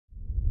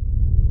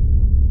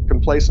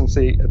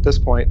complacency at this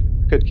point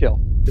could kill.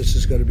 This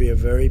is going to be a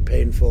very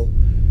painful,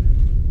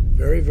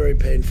 very, very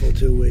painful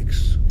 2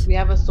 weeks. We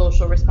have a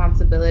social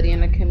responsibility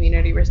and a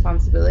community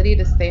responsibility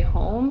to stay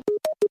home.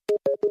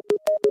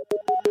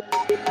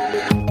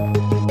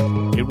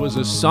 It was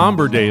a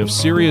somber day of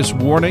serious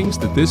warnings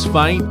that this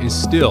fight is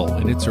still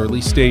in its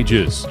early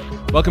stages.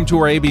 Welcome to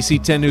our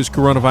ABC 10 News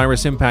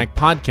Coronavirus Impact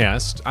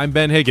Podcast. I'm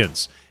Ben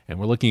Higgins, and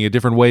we're looking at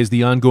different ways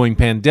the ongoing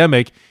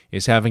pandemic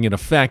is having an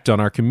effect on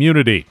our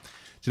community.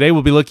 Today,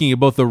 we'll be looking at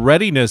both the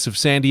readiness of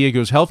San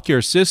Diego's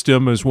healthcare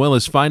system as well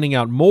as finding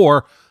out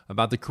more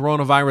about the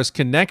coronavirus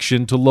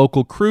connection to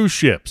local cruise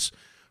ships.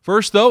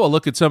 First, though, a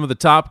look at some of the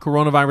top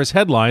coronavirus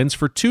headlines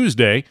for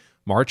Tuesday,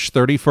 March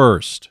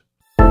 31st.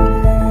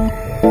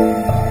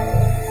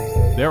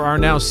 There are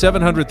now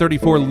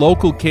 734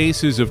 local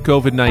cases of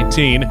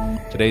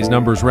COVID-19. Today's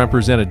numbers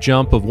represent a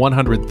jump of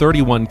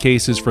 131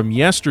 cases from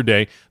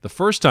yesterday, the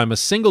first time a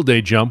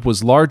single-day jump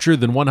was larger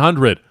than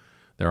 100.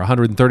 There are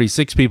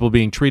 136 people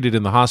being treated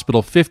in the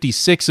hospital.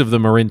 56 of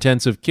them are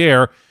intensive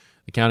care.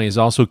 The county has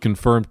also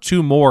confirmed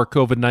 2 more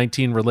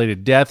COVID-19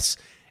 related deaths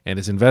and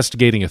is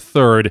investigating a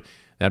third.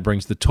 That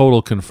brings the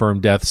total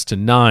confirmed deaths to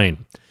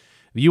 9.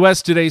 The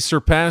U.S. today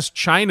surpassed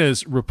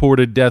China's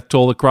reported death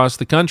toll across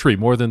the country.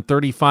 More than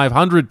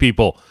 3,500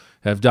 people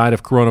have died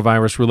of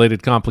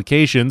coronavirus-related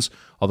complications,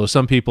 although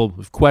some people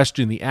have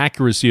questioned the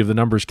accuracy of the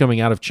numbers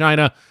coming out of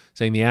China,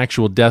 saying the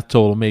actual death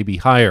toll may be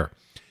higher.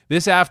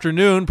 This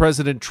afternoon,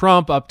 President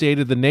Trump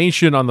updated the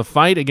nation on the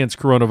fight against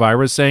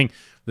coronavirus, saying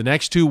the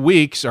next 2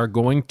 weeks are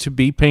going to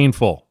be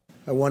painful.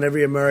 I want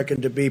every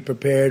American to be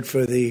prepared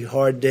for the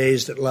hard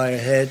days that lie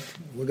ahead.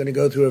 We're going to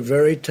go through a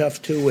very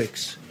tough 2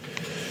 weeks.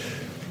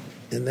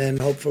 And then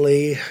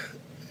hopefully,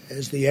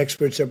 as the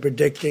experts are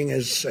predicting,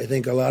 as I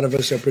think a lot of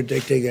us are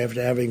predicting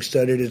after having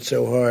studied it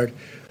so hard,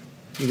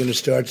 you're going to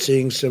start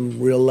seeing some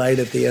real light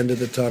at the end of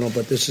the tunnel.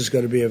 But this is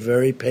going to be a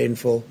very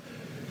painful,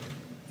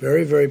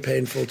 very, very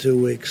painful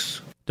 2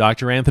 weeks.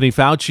 Dr. Anthony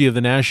Fauci of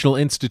the National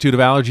Institute of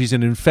Allergies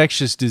and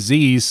Infectious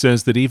Disease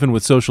says that even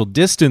with social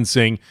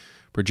distancing,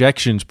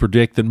 projections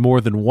predict that more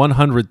than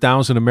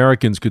 100,000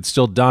 Americans could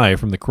still die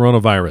from the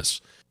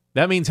coronavirus.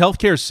 That means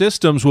healthcare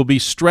systems will be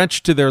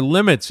stretched to their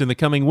limits in the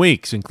coming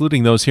weeks,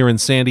 including those here in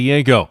San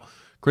Diego.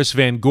 Chris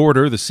Van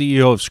Gorder, the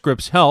CEO of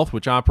Scripps Health,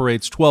 which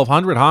operates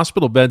 1,200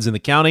 hospital beds in the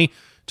county,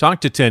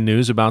 talked to 10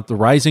 News about the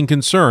rising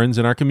concerns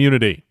in our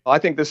community. I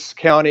think this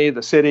county,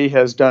 the city,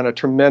 has done a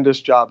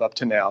tremendous job up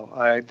to now.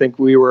 I think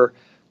we were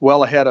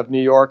well ahead of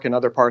New York and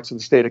other parts of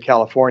the state of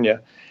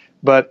California.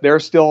 But there are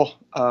still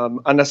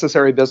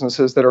unnecessary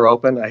businesses that are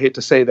open. I hate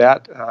to say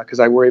that because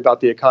I worry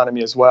about the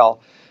economy as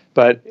well.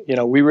 But,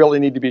 we really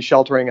need to be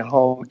sheltering at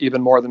home even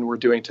more than we're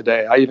doing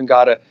today. I even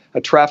got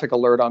a traffic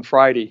alert on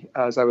Friday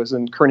as I was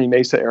in Kearney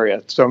Mesa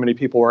area. So many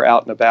people were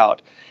out and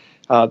about.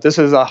 This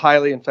is a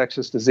highly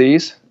infectious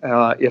disease.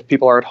 If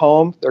people are at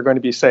home, they're going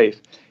to be safe.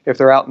 If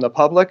they're out in the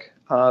public,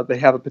 they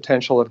have a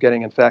potential of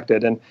getting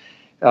infected. And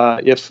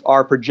if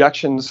our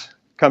projections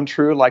come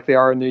true like they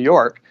are in New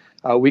York,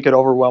 we could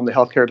overwhelm the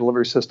healthcare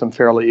delivery system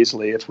fairly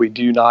easily if we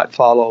do not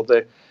follow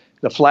the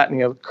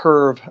flattening of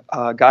curve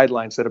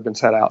guidelines that have been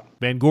set out.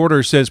 Van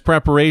Gorder says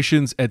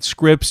preparations at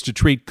Scripps to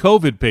treat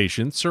COVID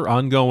patients are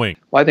ongoing.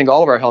 Well, I think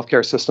all of our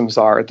healthcare systems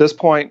are. At this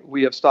point,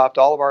 we have stopped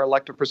all of our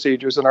elective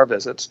procedures and our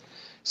visits.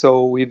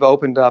 So we've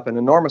opened up an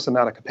enormous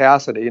amount of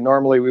capacity.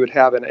 Normally, we would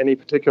have in any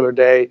particular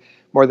day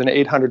more than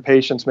 800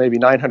 patients, maybe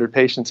 900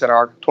 patients in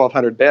our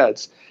 1,200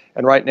 beds.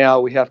 And right now,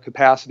 we have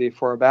capacity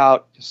for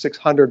about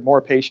 600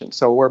 more patients.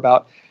 So we're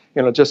about,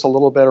 just a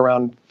little bit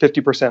around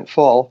 50%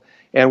 full.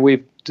 And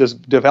we've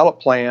just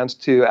developed plans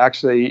to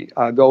actually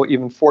go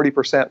even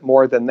 40%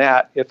 more than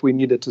that if we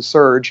needed to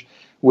surge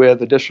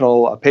with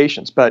additional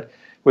patients. But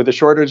with the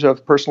shortage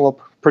of personal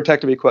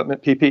protective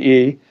equipment,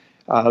 PPE,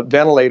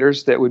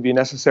 ventilators that would be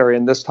necessary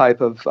in this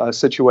type of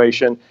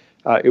situation,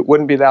 it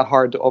wouldn't be that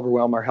hard to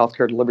overwhelm our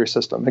healthcare delivery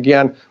system.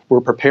 Again,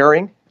 we're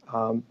preparing.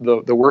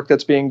 The work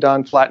that's being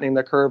done, flattening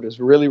the curve, is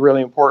really,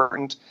 really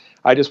important.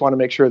 I just want to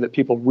make sure that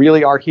people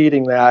really are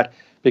heeding that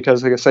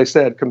because, as I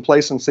said,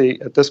 complacency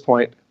at this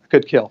point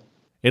could kill.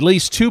 At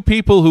least 2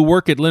 people who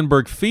work at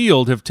Lindbergh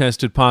Field have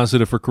tested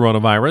positive for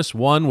coronavirus.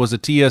 One was a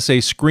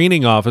TSA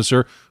screening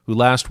officer who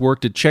last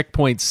worked at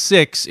Checkpoint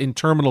 6 in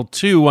Terminal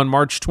 2 on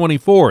March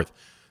 24th.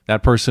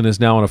 That person is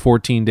now on a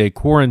 14-day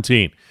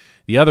quarantine.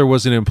 The other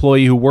was an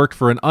employee who worked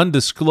for an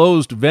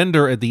undisclosed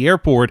vendor at the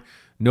airport.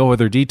 No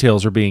other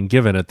details are being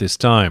given at this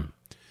time.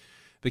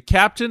 The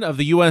captain of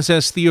the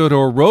USS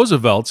Theodore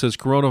Roosevelt says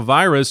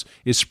coronavirus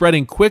is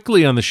spreading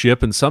quickly on the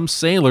ship and some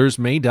sailors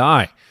may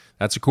die.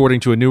 That's according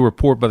to a new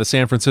report by the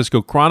San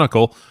Francisco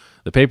Chronicle.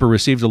 The paper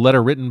received a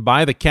letter written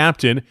by the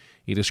captain.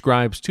 He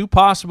describes 2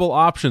 possible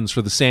options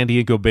for the San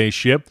Diego-based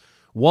ship.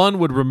 One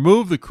would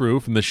remove the crew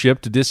from the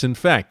ship to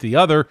disinfect. The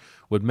other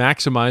would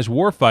maximize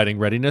warfighting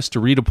readiness to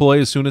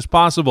redeploy as soon as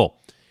possible.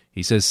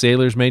 He says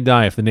sailors may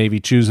die if the Navy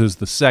chooses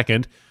the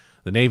second.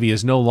 The Navy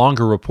is no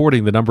longer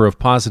reporting the number of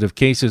positive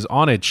cases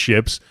on its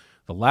ships.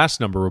 The last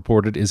number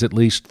reported is at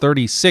least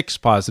 36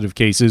 positive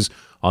cases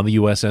on the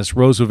USS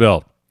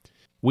Roosevelt.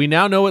 We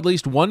now know at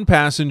least one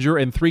passenger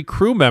and 3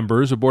 crew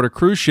members aboard a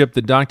cruise ship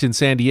that docked in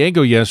San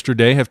Diego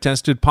yesterday have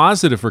tested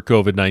positive for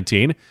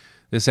COVID-19.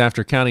 This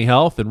after County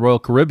Health and Royal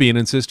Caribbean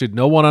insisted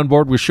no one on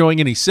board was showing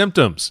any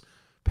symptoms.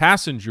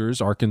 Passengers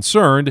are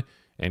concerned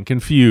and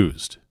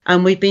confused.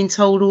 And we've been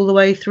told all the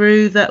way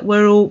through that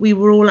we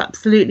were all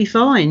absolutely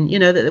fine,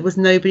 that there was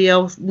nobody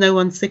else, no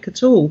one sick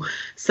at all.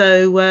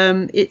 So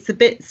it's a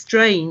bit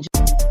strange.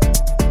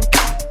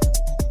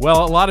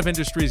 Well, a lot of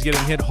industries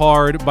getting hit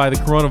hard by the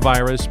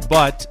coronavirus,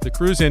 but the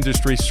cruise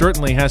industry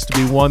certainly has to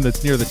be one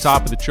that's near the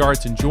top of the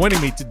charts. And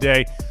joining me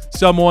today,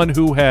 someone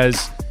who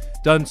has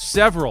done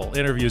several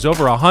interviews,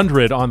 over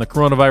 100, on the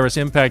coronavirus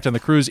impact on the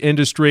cruise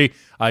industry.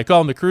 I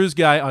call him the cruise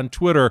guy on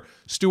Twitter.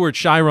 Stuart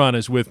Chiron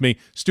is with me.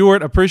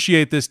 Stuart,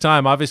 appreciate this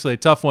time. Obviously a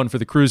tough one for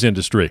the cruise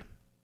industry.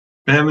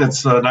 Ben,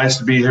 it's nice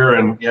to be here,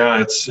 and yeah,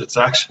 it's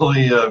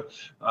actually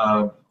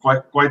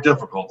quite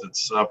difficult.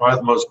 It's probably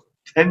the most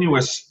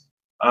tenuous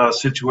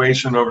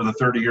situation over the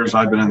 30 years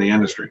I've been in the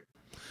industry.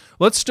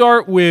 Let's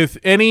start with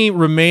any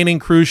remaining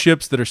cruise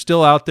ships that are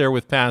still out there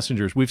with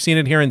passengers. We've seen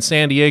it here in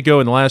San Diego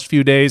in the last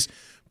few days,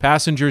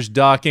 passengers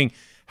docking,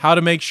 how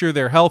to make sure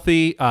they're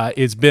healthy.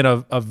 It's been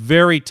a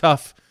very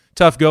tough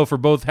go for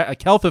both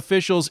health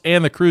officials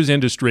and the cruise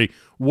industry.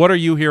 What are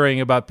you hearing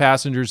about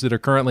passengers that are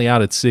currently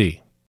out at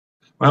sea?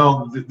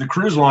 Well, the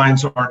cruise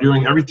lines are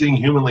doing everything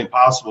humanly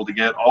possible to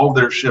get all of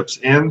their ships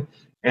in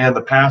and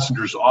the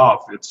passengers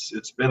off.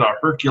 It's been a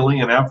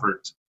Herculean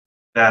effort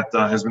that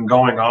has been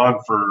going on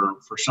for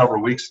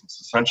several weeks,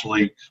 since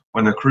essentially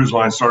when the cruise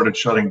line started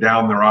shutting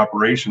down their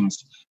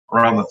operations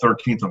around the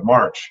 13th of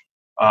March.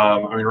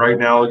 Right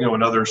now,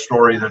 another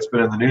story that's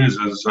been in the news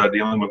is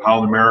dealing with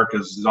Holland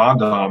America's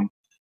Zaandam,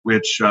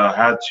 which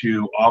had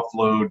to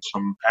offload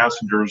some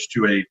passengers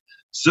to a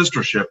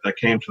sister ship that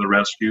came to the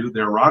rescue,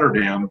 their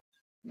Rotterdam,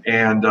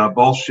 and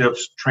both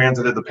ships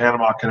transited the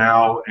Panama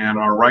Canal and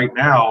are right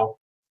now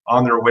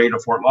on their way to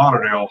Fort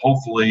Lauderdale,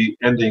 hopefully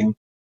ending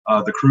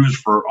the cruise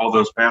for all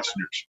those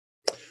passengers.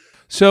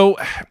 So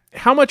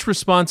how much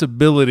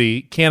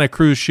responsibility can a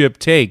cruise ship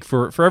take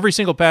for every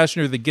single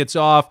passenger that gets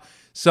off?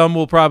 Some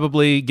will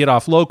probably get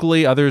off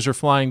locally. Others are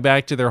flying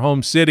back to their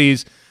home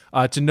cities.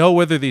 To know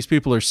whether these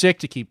people are sick,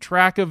 to keep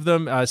track of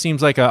them,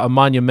 seems like a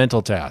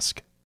monumental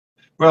task.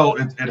 Well,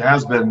 it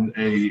has been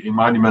a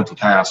monumental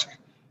task.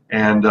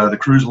 And the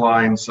cruise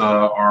lines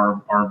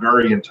are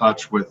very in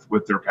touch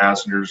with their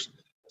passengers,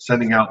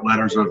 sending out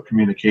letters of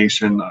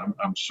communication.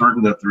 I'm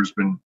certain that there's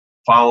been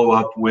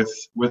follow-up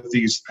with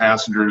these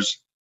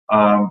passengers.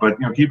 But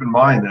keep in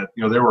mind that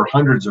there were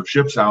hundreds of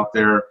ships out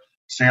there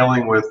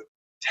sailing with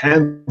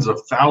tens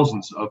of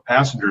thousands of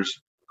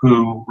passengers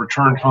who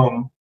returned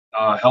home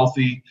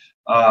healthy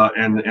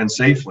and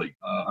safely.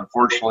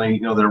 Unfortunately,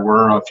 there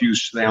were a few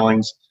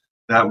sailings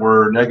that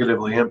were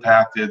negatively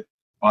impacted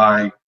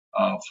by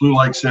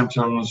flu-like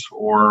symptoms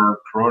or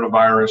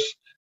coronavirus,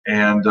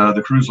 and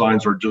the cruise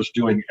lines are just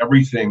doing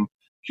everything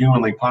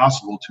humanly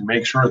possible to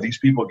make sure these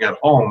people get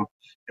home,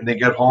 and they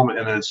get home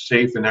in as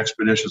safe and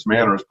expeditious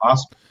manner as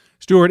possible.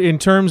 Stuart, in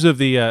terms of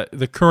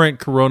the current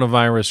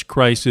coronavirus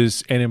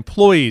crisis and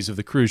employees of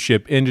the cruise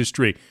ship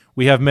industry,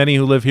 we have many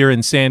who live here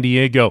in San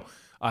Diego.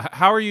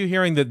 How are you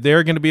hearing that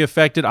they're going to be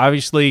affected?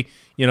 Obviously,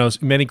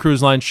 many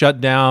cruise lines shut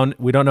down.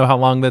 We don't know how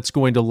long that's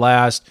going to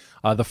last.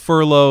 The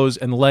furloughs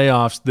and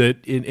layoffs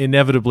that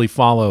inevitably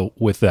follow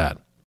with that.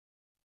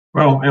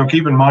 Well,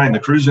 keep in mind the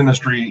cruise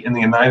industry in the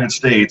United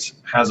States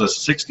has a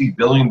 $60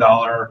 billion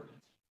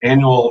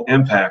annual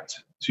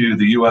impact to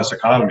the U.S.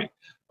 economy.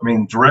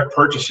 Direct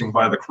purchasing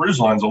by the cruise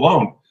lines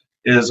alone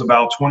is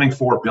about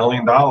 $24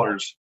 billion.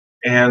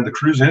 And the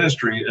cruise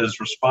industry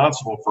is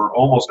responsible for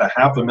almost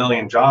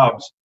 500,000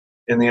 jobs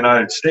in the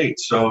United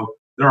States. So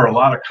there are a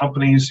lot of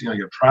companies, you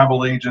have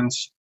travel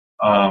agents,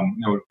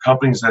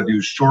 companies that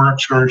do shore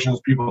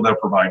excursions, people that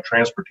provide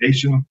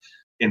transportation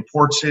in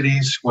port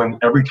cities. When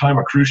every time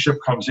a cruise ship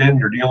comes in,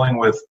 you're dealing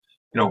with,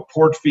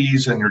 port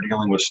fees, and you're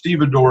dealing with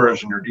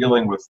stevedores, and you're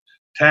dealing with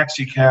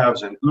taxi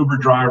cabs and Uber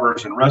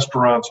drivers and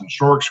restaurants and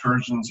shore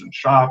excursions and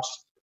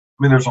shops.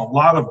 There's a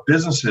lot of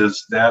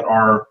businesses that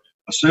are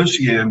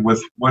associated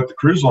with what the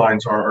cruise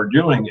lines are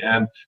doing.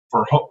 And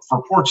for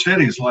port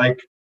cities like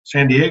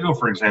San Diego,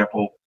 for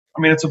example,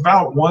 it's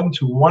about $1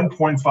 to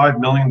 $1.5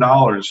 million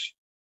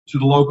to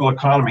the local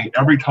economy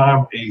every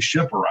time a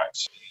ship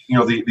arrives.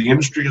 The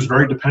industry is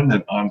very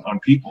dependent on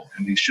people,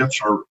 and these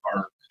ships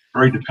are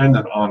very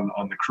dependent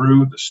on the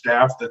crew, the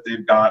staff that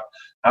they've got,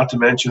 not to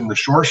mention the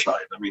shore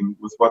side.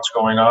 With what's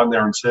going on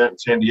there in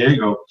San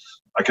Diego,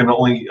 I can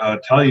only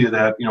tell you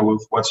that,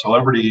 with what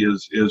Celebrity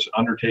is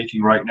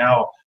undertaking right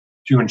now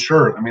to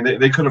ensure,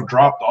 they could have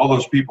dropped all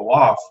those people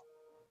off,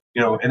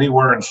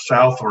 anywhere in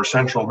South or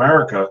Central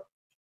America,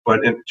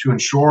 but to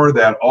ensure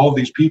that all of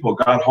these people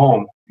got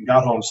home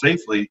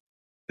safely,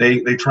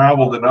 they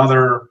traveled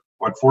another,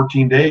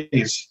 14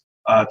 days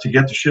to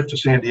get the ship to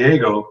San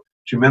Diego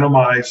to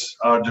minimize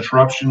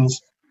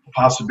disruptions, the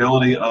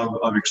possibility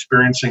of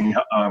experiencing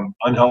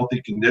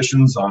unhealthy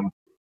conditions on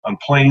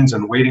planes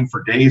and waiting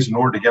for days in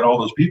order to get all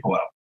those people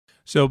out.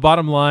 So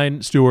bottom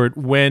line, Stuart,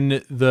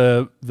 when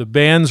the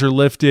bans are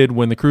lifted,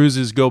 when the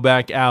cruises go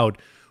back out,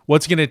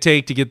 what's going to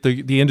take to get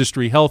the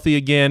industry healthy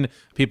again?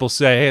 People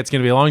say, hey, it's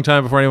going to be a long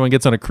time before anyone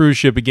gets on a cruise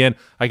ship again.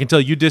 I can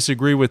tell you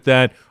disagree with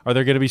that. Are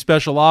there going to be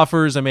special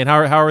offers? I mean, how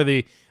are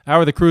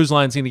the cruise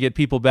lines going to get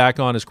people back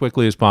on as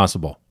quickly as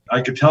possible?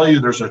 I could tell you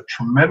there's a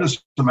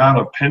tremendous amount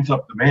of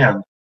pent-up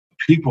demand.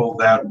 People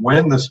that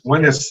when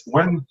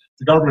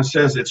the government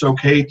says it's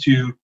okay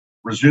to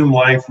resume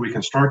life, we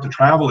can start to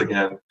travel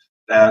again,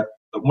 that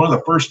one of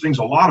the first things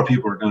a lot of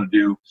people are going to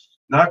do,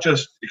 not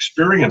just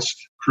experienced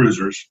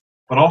cruisers,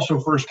 but also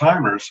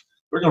first-timers,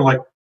 they're going to like,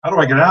 how do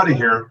I get out of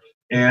here?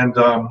 And,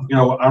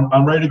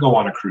 I'm ready to go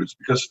on a cruise,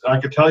 because I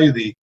could tell you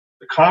the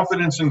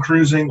confidence in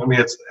cruising, I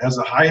mean, it has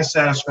the highest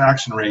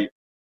satisfaction rate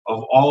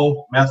of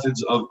all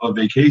methods of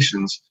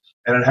vacations,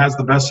 and it has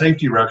the best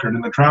safety record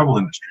in the travel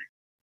industry.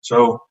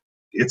 So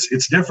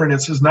it's different.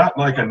 This is not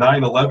like a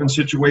 9/11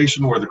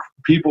 situation where the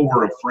people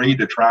were afraid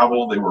to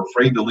travel. They were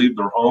afraid to leave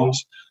their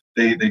homes.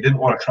 They didn't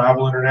want to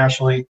travel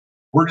internationally.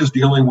 We're just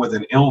dealing with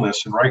an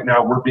illness, and right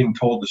now we're being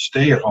told to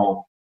stay at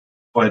home.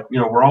 But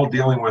we're all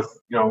dealing with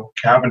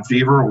cabin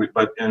fever.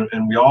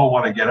 And we all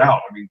want to get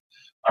out. I mean,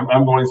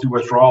 I'm going through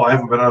withdrawal. I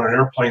haven't been on an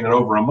airplane in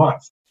over a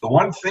month. The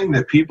one thing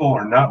that people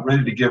are not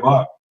ready to give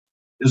up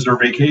is their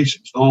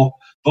vacations.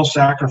 They'll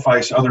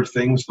sacrifice other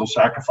things. They'll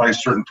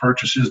sacrifice certain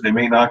purchases. They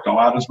may not go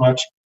out as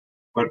much,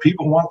 but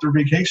people want their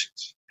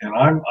vacations. And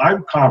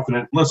I'm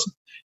confident. Listen,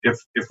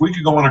 if we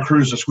could go on a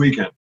cruise this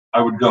weekend,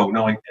 I would go.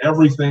 Knowing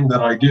everything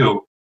that I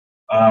do,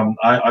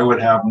 I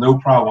would have no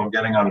problem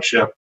getting on a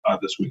ship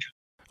this weekend.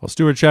 Well,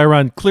 Stuart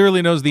Chiron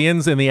clearly knows the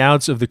ins and the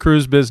outs of the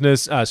cruise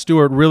business.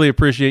 Stuart, really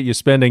appreciate you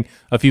spending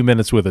a few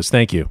minutes with us.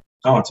 Thank you.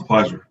 Oh, it's a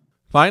pleasure.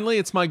 Finally,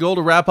 it's my goal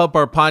to wrap up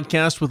our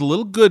podcast with a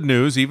little good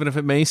news, even if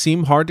it may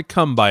seem hard to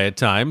come by at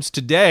times.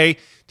 Today,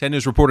 10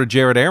 News reporter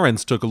Jared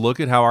Aarons took a look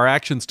at how our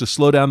actions to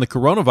slow down the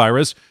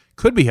coronavirus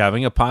could be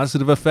having a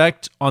positive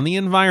effect on the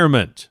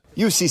environment.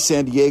 UC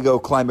San Diego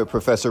climate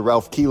professor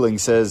Ralph Keeling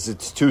says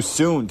it's too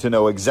soon to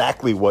know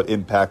exactly what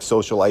impact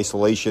social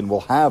isolation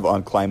will have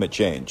on climate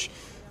change.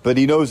 But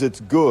he knows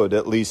it's good,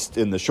 at least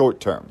in the short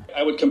term.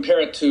 I would compare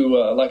it to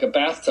like a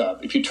bathtub.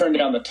 If you turn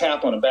down the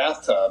tap on a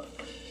bathtub,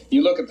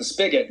 you look at the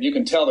spigot, and you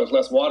can tell there's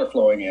less water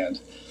flowing in.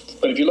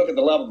 But if you look at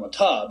the level in the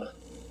tub,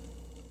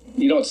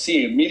 you don't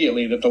see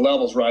immediately that the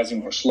level's rising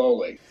more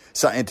slowly.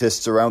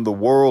 Scientists around the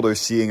world are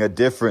seeing a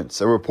difference.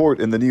 A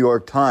report in the New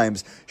York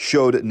Times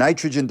showed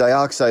nitrogen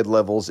dioxide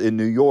levels in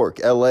New York,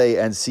 LA,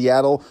 and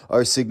Seattle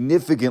are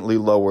significantly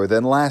lower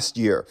than last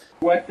year.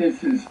 What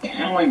this is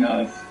telling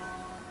us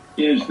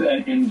is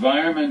that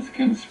environments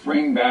can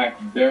spring back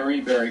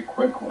very, very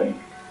quickly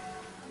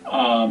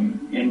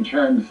in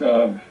terms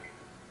of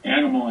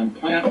animal and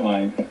plant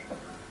life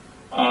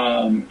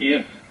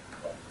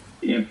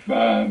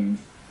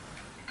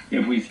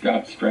if we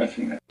stop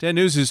stressing it. 10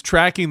 News is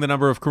tracking the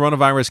number of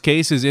coronavirus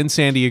cases in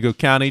San Diego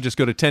County. Just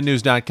go to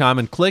 10news.com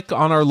and click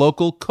on our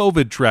local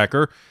COVID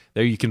tracker.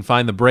 There you can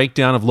find the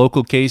breakdown of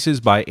local cases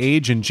by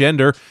age and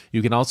gender.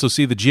 You can also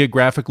see the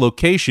geographic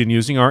location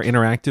using our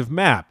interactive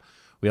map.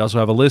 We also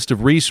have a list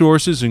of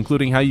resources,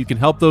 including how you can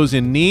help those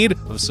in need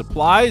of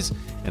supplies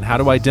and how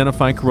to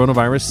identify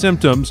coronavirus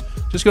symptoms.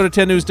 Just go to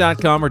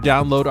 10news.com or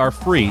download our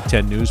free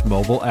 10 News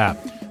mobile app.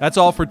 That's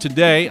all for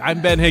today.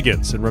 I'm Ben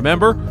Higgins, and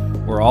remember,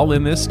 we're all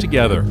in this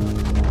together.